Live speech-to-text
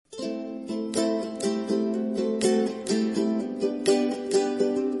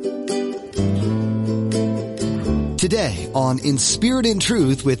Today on In Spirit and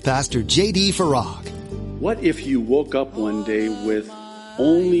Truth with Pastor J.D. Farag. What if you woke up one day with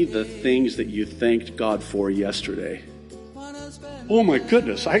only the things that you thanked God for yesterday? Oh my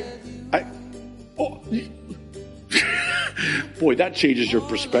goodness, boy, that changes your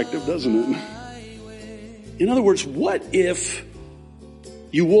perspective, doesn't it? In other words, what if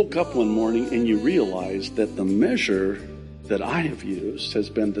you woke up one morning and you realized that the measure that I have used has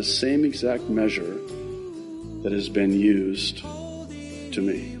been the same exact measure that has been used to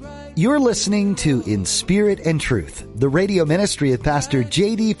me? You're listening to In Spirit and Truth, the radio ministry of Pastor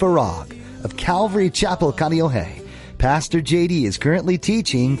J.D. Farag of Calvary Chapel, Kaneohe. Pastor J.D. is currently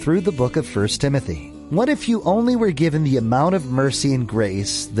teaching through the book of 1 Timothy. What if you only were given the amount of mercy and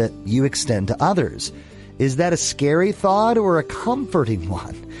grace that you extend to others? Is that a scary thought or a comforting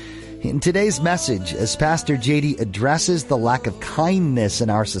one? In today's message, as Pastor J.D. addresses the lack of kindness in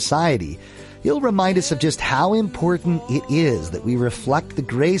our society, he'll remind us of just how important it is that we reflect the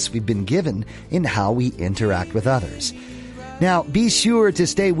grace we've been given in how we interact with others. Now, be sure to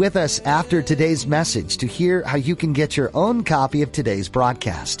stay with us after today's message to hear how you can get your own copy of today's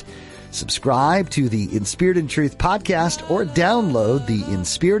broadcast. Subscribe to the In Spirit and Truth podcast or download the In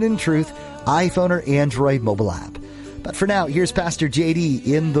Spirit and Truth iPhone or Android mobile app. But for now, here's Pastor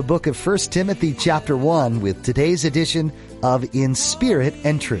J.D. in the book of 1 Timothy chapter 1 with today's edition of In Spirit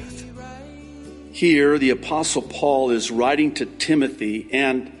and Truth. Here, the Apostle Paul is writing to Timothy,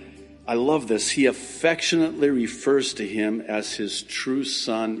 and I love this. He affectionately refers to him as his true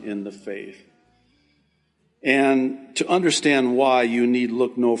son in the faith. And to understand why, you need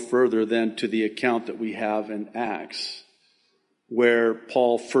look no further than to the account that we have in Acts, where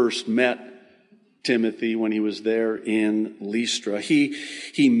Paul first met Timothy when he was there in Lystra. He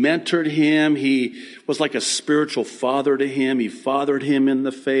mentored him. He was like a spiritual father to him. He fathered him in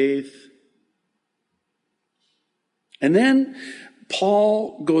the faith. And then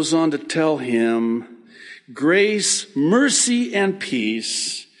Paul goes on to tell him, grace, mercy, and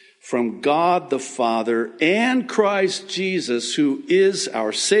peace from God the Father and Christ Jesus, who is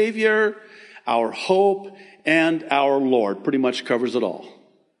our Savior, our hope, and our Lord. Pretty much covers it all.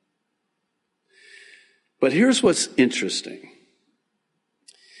 But here's what's interesting.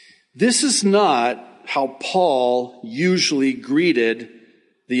 This is not how Paul usually greeted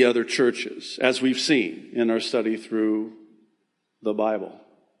the other churches, as we've seen in our study through the Bible.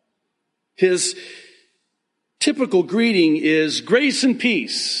 His typical greeting is grace and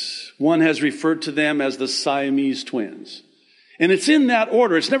peace. One has referred to them as the Siamese twins. And it's in that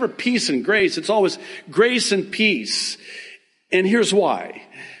order. It's never peace and grace. It's always grace and peace. And here's why.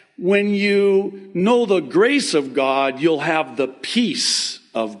 When you know the grace of God, you'll have the peace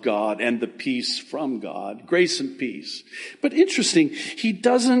of God and the peace from God. Grace and peace. But interesting, he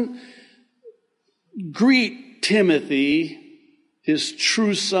doesn't greet Timothy, his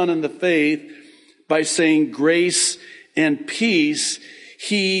true son in the faith, by saying grace and peace.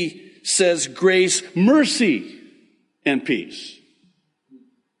 He says grace, mercy, and peace.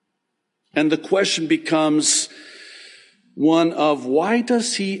 And the question becomes one of, why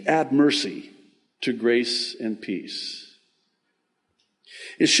does he add mercy to grace and peace?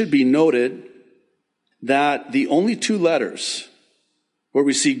 It should be noted that the only two letters where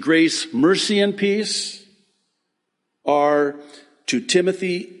we see grace, mercy, and peace are to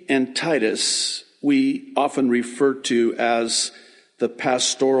Timothy and Titus. We often refer to as the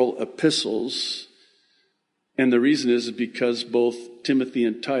pastoral epistles. And the reason is because both Timothy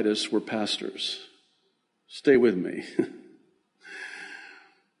and Titus were pastors. Stay with me.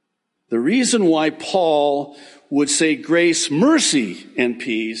 The reason why Paul would say grace, mercy, and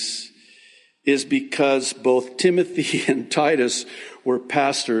peace is because both Timothy and Titus were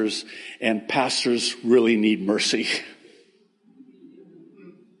pastors, and pastors really need mercy.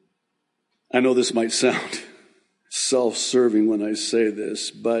 I know this might sound self-serving when I say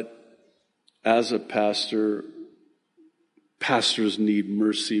this, but as a pastor, pastors need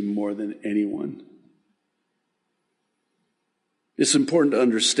mercy more than anyone. It's important to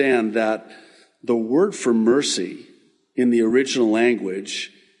understand that the word for mercy in the original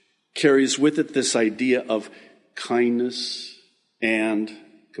language carries with it this idea of kindness and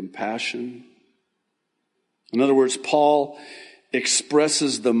compassion. In other words, Paul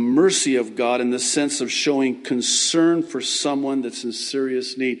expresses the mercy of God in the sense of showing concern for someone that's in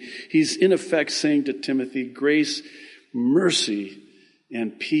serious need. He's in effect saying to Timothy, grace, mercy,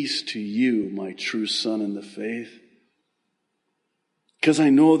 and peace to you, my true son in the faith. Because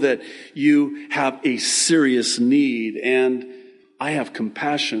I know that you have a serious need, and I have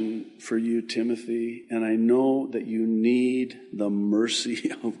compassion for you, Timothy, and I know that you need the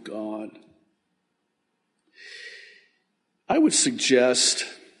mercy of God. I would suggest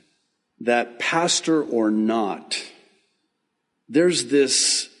that, pastor or not, there's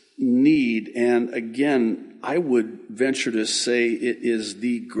this need, and again, I would venture to say it is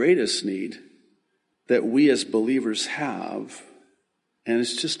the greatest need that we as believers have, and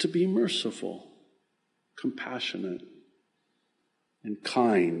it's just to be merciful, compassionate, and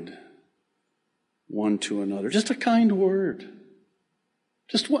kind one to another. Just a kind word.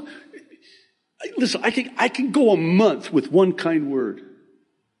 Just one. Listen, I can go a month with one kind word.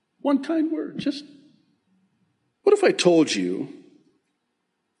 One kind word. Just, what if I told you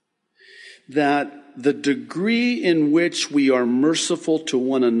that the degree in which we are merciful to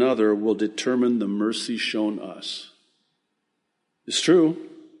one another will determine the mercy shown us? It's true.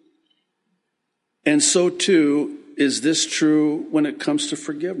 And so too is this true when it comes to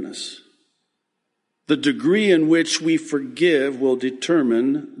forgiveness. The degree in which we forgive will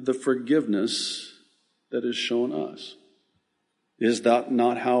determine the forgiveness that is shown us. Is that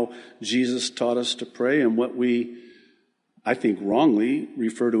not how Jesus taught us to pray, and what we, I think, wrongly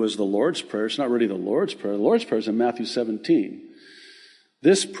refer to as the Lord's Prayer? It's not really the Lord's Prayer. The Lord's Prayer is in Matthew 17.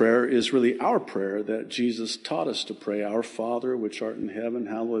 This prayer is really our prayer that Jesus taught us to pray. Our Father, which art in heaven,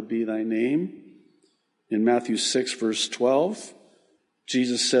 hallowed be thy name. In Matthew 6, verse 12,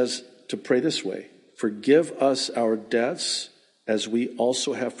 Jesus says to pray this way: forgive us our debts as we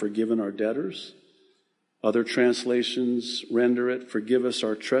also have forgiven our debtors. Other translations render it, forgive us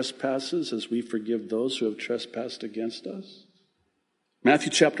our trespasses as we forgive those who have trespassed against us.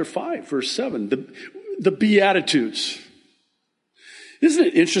 Matthew chapter 5, verse 7, the Beatitudes. Isn't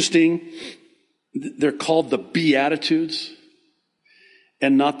it interesting? They're called the Beatitudes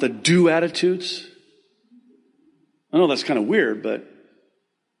and not the Do-attitudes. I know that's kind of weird, but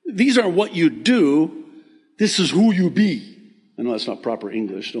these aren't what you do. This is who you be. I know that's not proper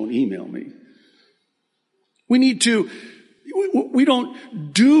English. Don't email me. We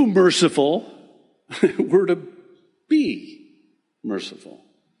don't do merciful. We're to be merciful.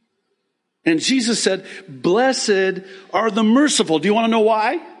 And Jesus said, blessed are the merciful. Do you want to know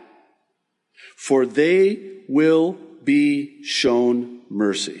why? For they will be shown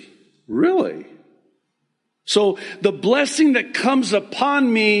mercy. Really? So the blessing that comes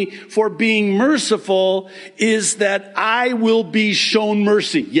upon me for being merciful is that I will be shown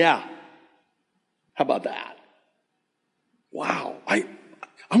mercy. Yeah. How about that? Wow. I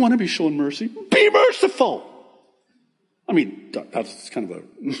want to be shown mercy. Be merciful. I mean, that's kind of a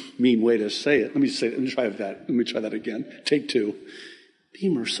mean way to say it. Let me try that. Let me try that again. Take two. Be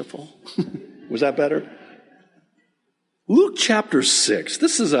merciful. Was that better? Luke chapter 6.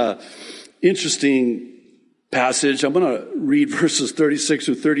 This is a interesting passage. I'm going to read verses 36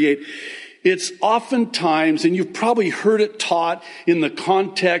 through 38. It's oftentimes, and you've probably heard it taught in the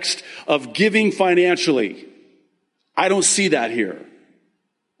context of giving financially. I don't see that here.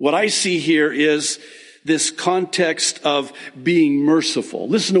 What I see here is this context of being merciful.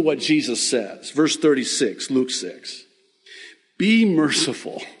 Listen to what Jesus says. Verse 36, Luke 6. Be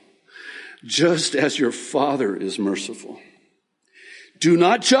merciful, just as your Father is merciful. Do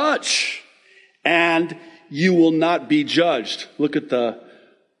not judge, and you will not be judged. Look at the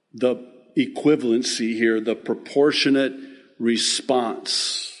equivalency here, the proportionate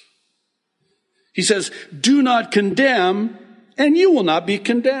response. He says, do not condemn, and you will not be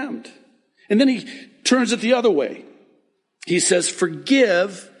condemned. And then he turns it the other way. He says,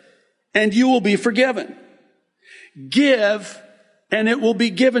 forgive, and you will be forgiven. Give, and it will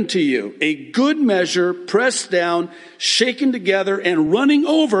be given to you. A good measure, pressed down, shaken together, and running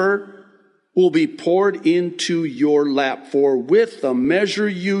over will be poured into your lap. For with the measure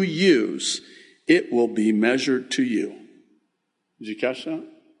you use, it will be measured to you. Did you catch that?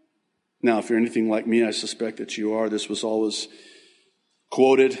 Now, if you're anything like me, I suspect that you are. This was always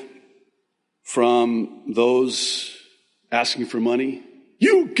quoted from those asking for money.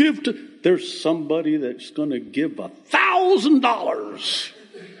 You give to... There's somebody that's going to give $1,000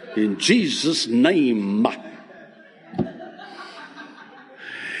 in Jesus' name.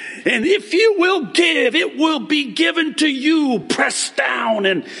 And if you will give, it will be given to you, pressed down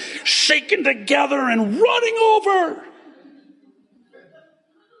and shaken together and running over.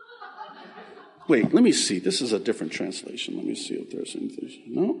 Wait, let me see. This is a different translation. Let me see if there's anything.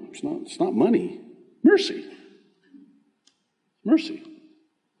 No, it's not. It's not money. Mercy. Mercy.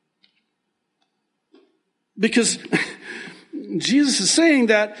 Because Jesus is saying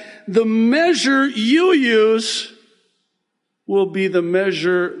that the measure you use will be the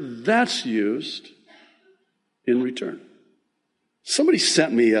measure that's used in return. Somebody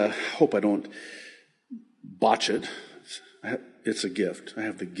sent me, I hope I don't botch it. It's a gift. I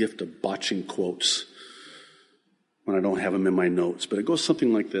have the gift of botching quotes. when I don't have them in my notes, but it goes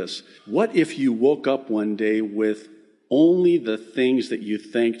something like this. What if you woke up one day with only the things that you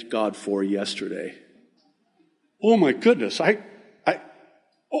thanked God for yesterday? Oh my goodness,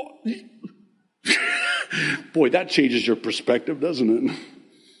 boy, that changes your perspective, doesn't it?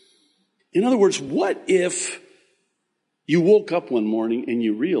 In other words, what if you woke up one morning and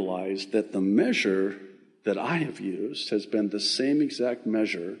you realized that the measure that I have used has been the same exact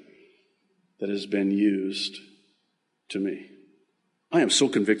measure that has been used to me? I am so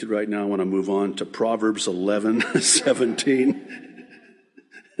convicted right now. I want to move on to Proverbs 11:17.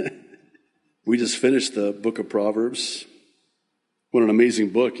 We just finished the book of Proverbs. What an amazing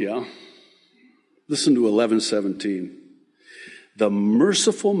book, yeah? Listen to 11:17. The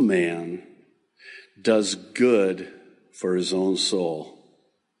merciful man does good for his own soul,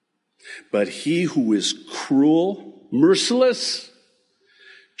 but he who is cruel, merciless,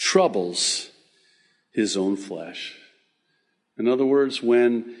 troubles his own flesh. In other words,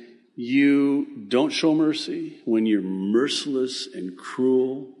 when you don't show mercy, when you're merciless and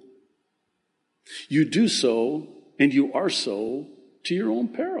cruel, you do so, and you are so, to your own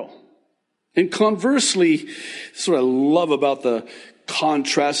peril. And conversely, this is what I love about the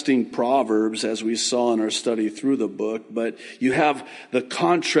contrasting Proverbs, as we saw in our study through the book, but you have the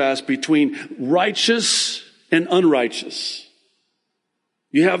contrast between righteous and unrighteous.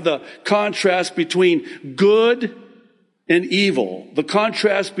 You have the contrast between good and evil, the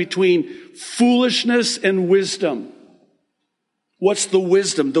contrast between foolishness and wisdom. What's the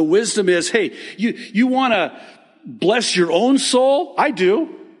wisdom? The wisdom is, hey, you want to bless your own soul? I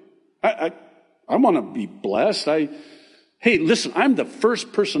do. I want to be blessed. Hey, listen, I'm the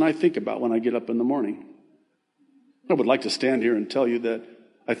first person I think about when I get up in the morning. I would like to stand here and tell you that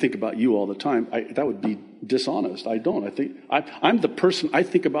I think about you all the time. That would be dishonest. I don't. I'm the person I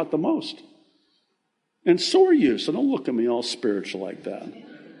think about the most. And so are you, so don't look at me all spiritual like that.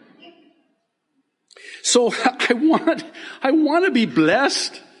 So I want to be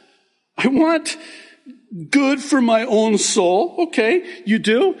blessed. I want good for my own soul. Okay, you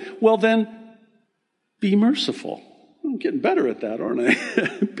do? Well then, be merciful. I'm getting better at that, aren't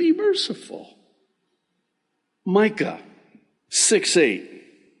I? Be merciful. Micah 6:8.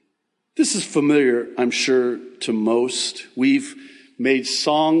 This is familiar, I'm sure, to most. We've made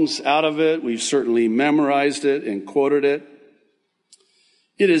songs out of it. We've certainly memorized it and quoted it.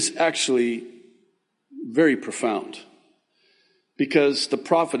 It is actually very profound because the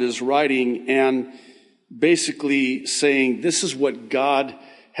prophet is writing and basically saying this is what God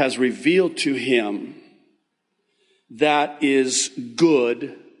has revealed to him that is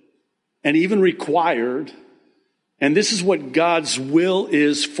good and even required, and this is what God's will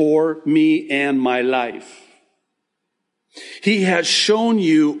is for me and my life. He has shown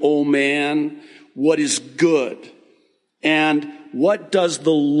you, O man, what is good, and what does the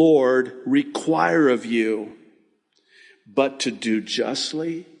Lord require of you? But to do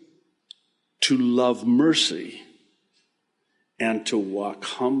justly, to love mercy, and to walk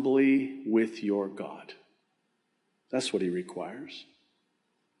humbly with your God. That's what he requires.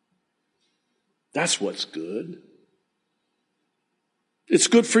 That's what's good. It's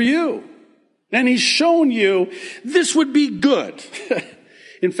good for you. And he's shown you this would be good.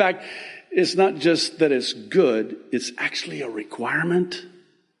 In fact, it's not just that it's good, it's actually a requirement.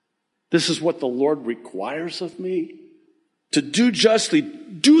 This is what the Lord requires of me. To do justly,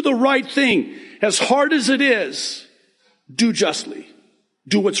 do the right thing. As hard as it is, do justly.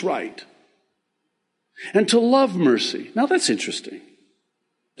 Do what's right. And to love mercy. Now that's interesting.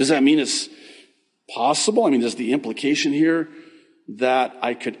 Does that mean it's possible? I mean, is the implication here that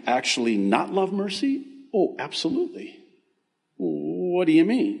I could actually not love mercy? Oh, absolutely. What do you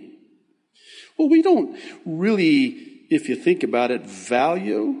mean? Well, we don't really, if you think about it,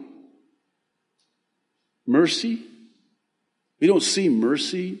 value mercy. We don't see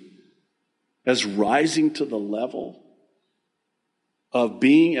mercy as rising to the level of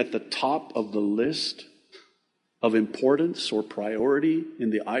being at the top of the list of importance or priority in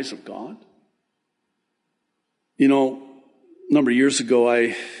the eyes of God. You know, a number of years ago,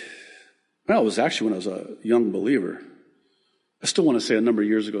 it was actually when I was a young believer. I still want to say a number of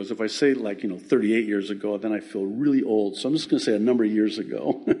years ago. If I say 38 years ago, then I feel really old. So I'm just going to say a number of years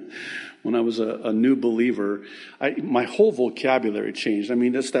ago. When I was a new believer, my whole vocabulary changed. I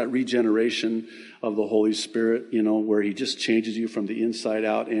mean, that's that regeneration of the Holy Spirit, where he just changes you from the inside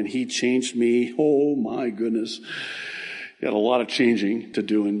out. And he changed me. Oh, my goodness. He had a lot of changing to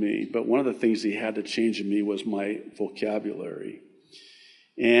do in me. But one of the things he had to change in me was my vocabulary.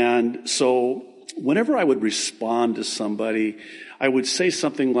 And so whenever I would respond to somebody, I would say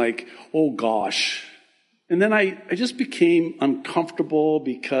something like, oh, gosh. And then I just became uncomfortable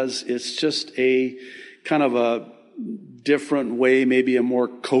because it's just a kind of a different way, maybe a more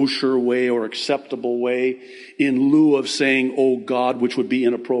kosher way or acceptable way, in lieu of saying, oh God, which would be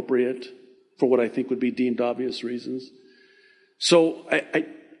inappropriate for what I think would be deemed obvious reasons. So I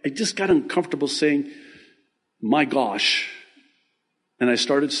just got uncomfortable saying, my gosh. And I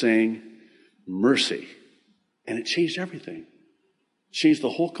started saying, mercy. And it changed everything. Changed the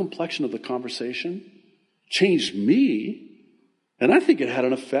whole complexion of the conversation. Changed me. And I think it had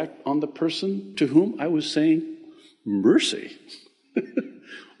an effect on the person to whom I was saying mercy.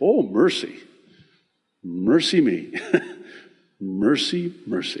 Oh, mercy. Mercy me. Mercy,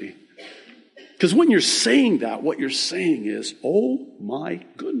 mercy. Because when you're saying that, what you're saying is, oh my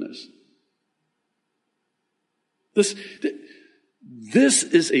goodness. This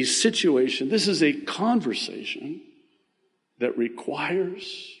is a situation, this is a conversation that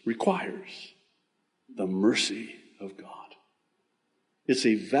requires the mercy of God. It's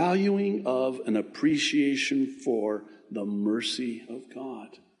a valuing of an appreciation for the mercy of God.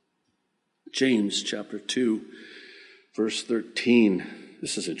 James chapter 2, verse 13.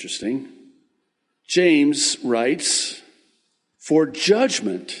 This is interesting. James writes, for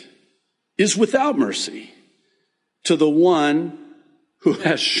judgment is without mercy to the one who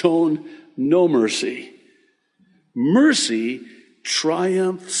has shown no mercy. Mercy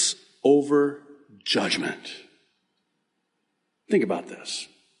triumphs over judgment. Think about this.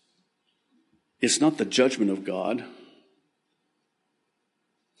 It's not the judgment of God.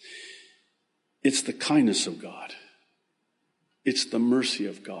 It's the kindness of God. It's the mercy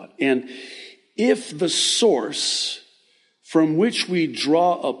of God. And if the source from which we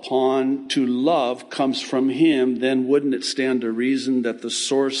draw upon to love comes from Him, then wouldn't it stand to reason that the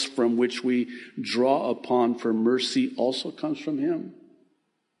source from which we draw upon for mercy also comes from Him?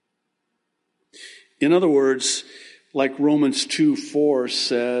 In other words, like Romans 2:4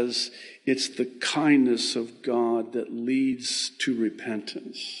 says, it's the kindness of God that leads to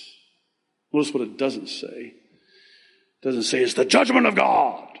repentance. Notice what it doesn't say. It doesn't say it's the judgment of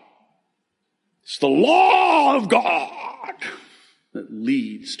God. It's the law of God that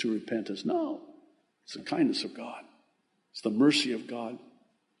leads to repentance. No, it's the kindness of God. It's the mercy of God.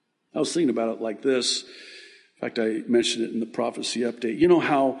 I was thinking about it like this. In fact, I mentioned it in the prophecy update. You know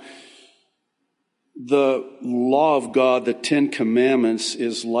how the law of God, the Ten Commandments,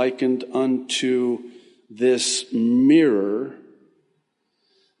 is likened unto this mirror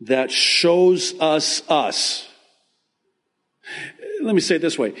that shows us. Let me say it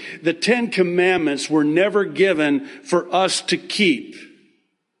this way. The Ten Commandments were never given for us to keep.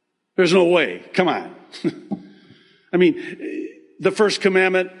 There's no way. Come on. I mean, the first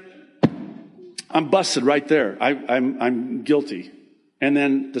commandment, I'm busted right there. I'm guilty. And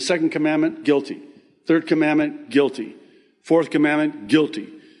then the second commandment, guilty. Third commandment, guilty. Fourth commandment, guilty.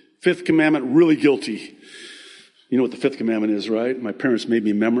 Fifth commandment, really guilty. You know what the fifth commandment is, right? My parents made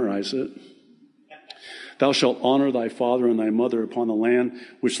me memorize it. Thou shalt honor thy father and thy mother upon the land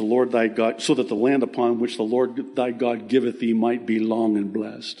which the Lord thy God, so that the land upon which the Lord thy God giveth thee might be long and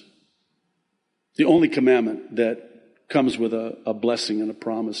blessed. The only commandment that comes with a blessing and a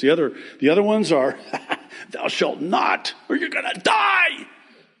promise. The other ones are, thou shalt not, or you're going to die,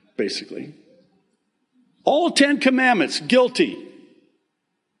 basically. All 10 commandments, guilty.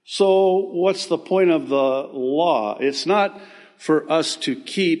 So what's the point of the law? It's not for us to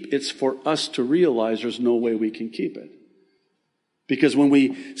keep, it's for us to realize there's no way we can keep it. Because when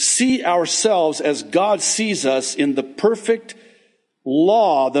we see ourselves as God sees us in the perfect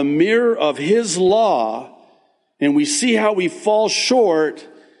law, the mirror of His law, and we see how we fall short,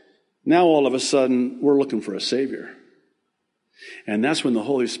 now all of a sudden we're looking for a Savior. And that's when the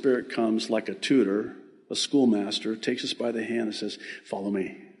Holy Spirit comes like a tutor, a schoolmaster, takes us by the hand and says, follow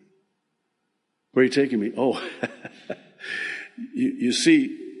me. Where are you taking me? Oh, you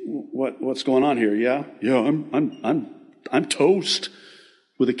see what's going on here, yeah? Yeah, I'm toast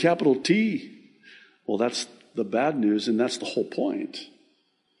with a capital T. Well, that's the bad news, and that's the whole point.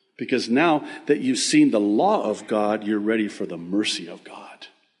 Because now that you've seen the law of God, you're ready for the mercy of God.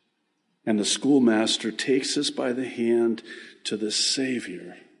 And the schoolmaster takes us by the hand to the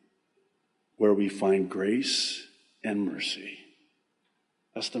Savior, where we find grace and mercy.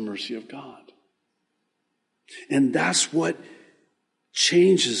 That's the mercy of God. And that's what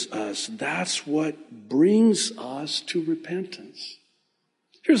changes us. That's what brings us to repentance.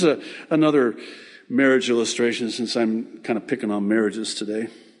 Here's another marriage illustration, since I'm kind of picking on marriages today.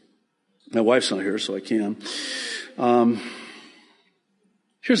 My wife's not here, so I can.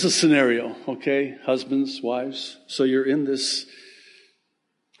 Here's a scenario, okay? Husbands, wives. So you're in this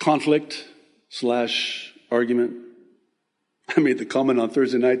conflict / argument. I made the comment on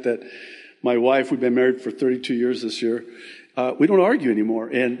Thursday night that my wife, we've been married for 32 years this year, we don't argue anymore.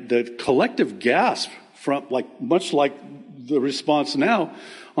 And the collective gasp from, much like the response now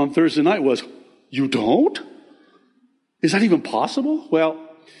on Thursday night was, "You don't? Is that even possible?" Well,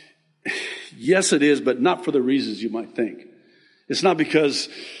 yes it is, but not for the reasons you might think. It's not because,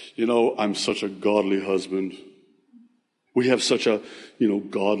 I'm such a godly husband. We have such a,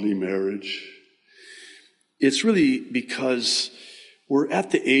 godly marriage. It's really because we're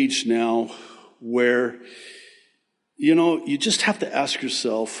at the age now where, you just have to ask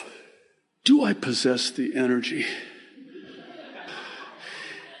yourself, do I possess the energy?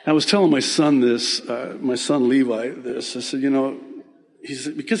 I was telling my son this, my son Levi this. I said,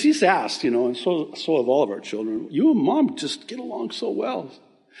 because he's asked, and so have all of our children, you and Mom just get along so well.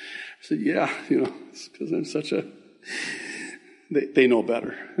 I said, yeah, it's because I'm such a, they know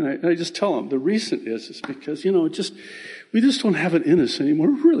better. And I just tell them, the reason is because, we just don't have it in us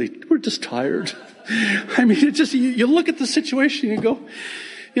anymore. We're just tired. I mean, you look at the situation and you go,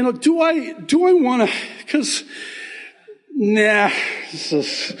 do I want to, because, you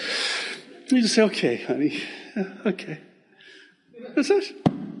just say, okay, honey, okay. That's it.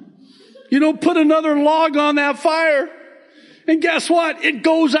 Put another log on that fire, and guess what? It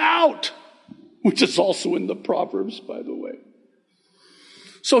goes out, which is also in the Proverbs, by the way.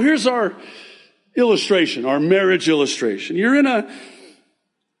 So here's our illustration, our marriage illustration. You're in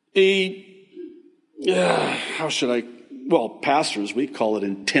pastors, we call it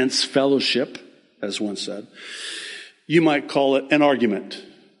intense fellowship, as one said. You might call it an argument.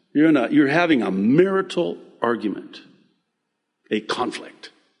 You're having a marital argument, a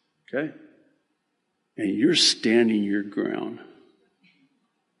conflict, okay? And you're standing your ground.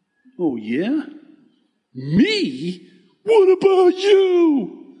 Oh, yeah? Me? What about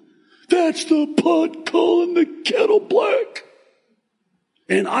you? That's the pot calling the kettle black.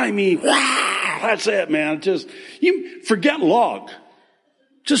 And I mean, that's it, man. You forget log.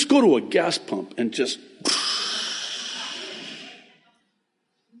 Just go to a gas pump and just.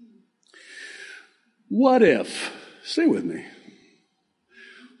 What if, stay with me.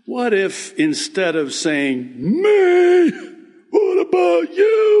 What if instead of saying, me, what about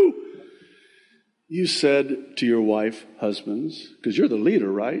you? You said to your wife, husbands, because you're the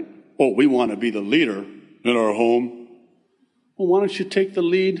leader, right? Oh, we want to be the leader in our home. Well, why don't you take the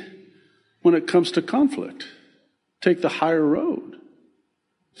lead when it comes to conflict? Take the higher road.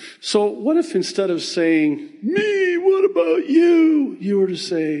 So what if instead of saying, me, what about you? You were to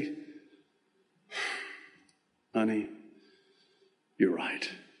say, honey, you're right.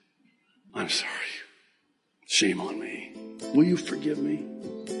 I'm sorry. Shame on me. Will you forgive me?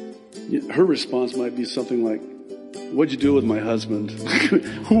 Her response might be something like, what'd you do with my husband?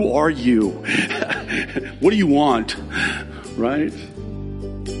 Who are you? What do you want? Right?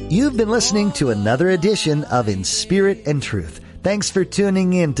 You've been listening to another edition of In Spirit and Truth. Thanks for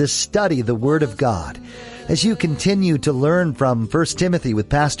tuning in to study the Word of God. As you continue to learn from 1 Timothy with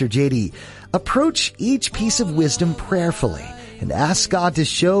Pastor JD, approach each piece of wisdom prayerfully and ask God to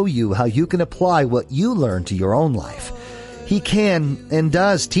show you how you can apply what you learn to your own life. He can and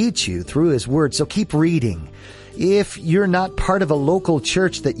does teach you through His Word, so keep reading. If you're not part of a local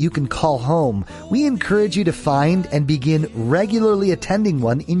church that you can call home, we encourage you to find and begin regularly attending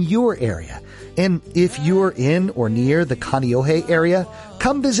one in your area. And if you're in or near the Kaneohe area,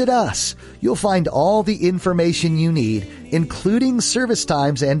 come visit us. You'll find all the information you need, including service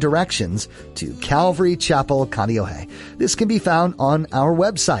times and directions to Calvary Chapel Kaneohe. This can be found on our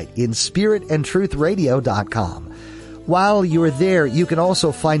website, inspiritandtruthradio.com. While you're there, you can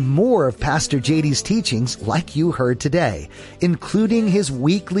also find more of Pastor JD's teachings like you heard today, including his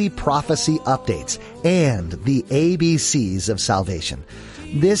weekly prophecy updates and the ABCs of salvation.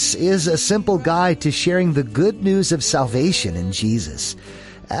 This is a simple guide to sharing the good news of salvation in Jesus.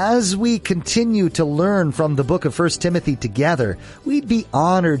 As we continue to learn from the book of 1 Timothy together, we'd be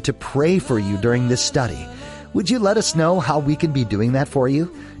honored to pray for you during this study. Would you let us know how we can be doing that for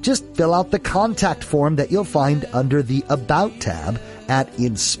you? Just fill out the contact form that you'll find under the About tab at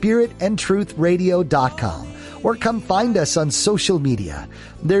inspiritandtruthradio.com, or come find us on social media.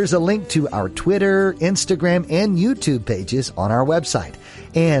 There's a link to our Twitter, Instagram, and YouTube pages on our website,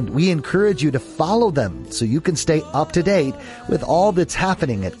 and we encourage you to follow them so you can stay up to date with all that's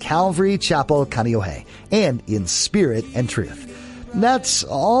happening at Calvary Chapel Kaneohe and in Spirit and Truth. That's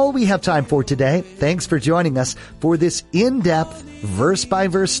all we have time for today. Thanks for joining us for this in-depth,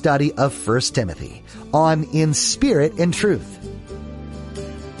 verse-by-verse study of 1 Timothy on In Spirit and Truth.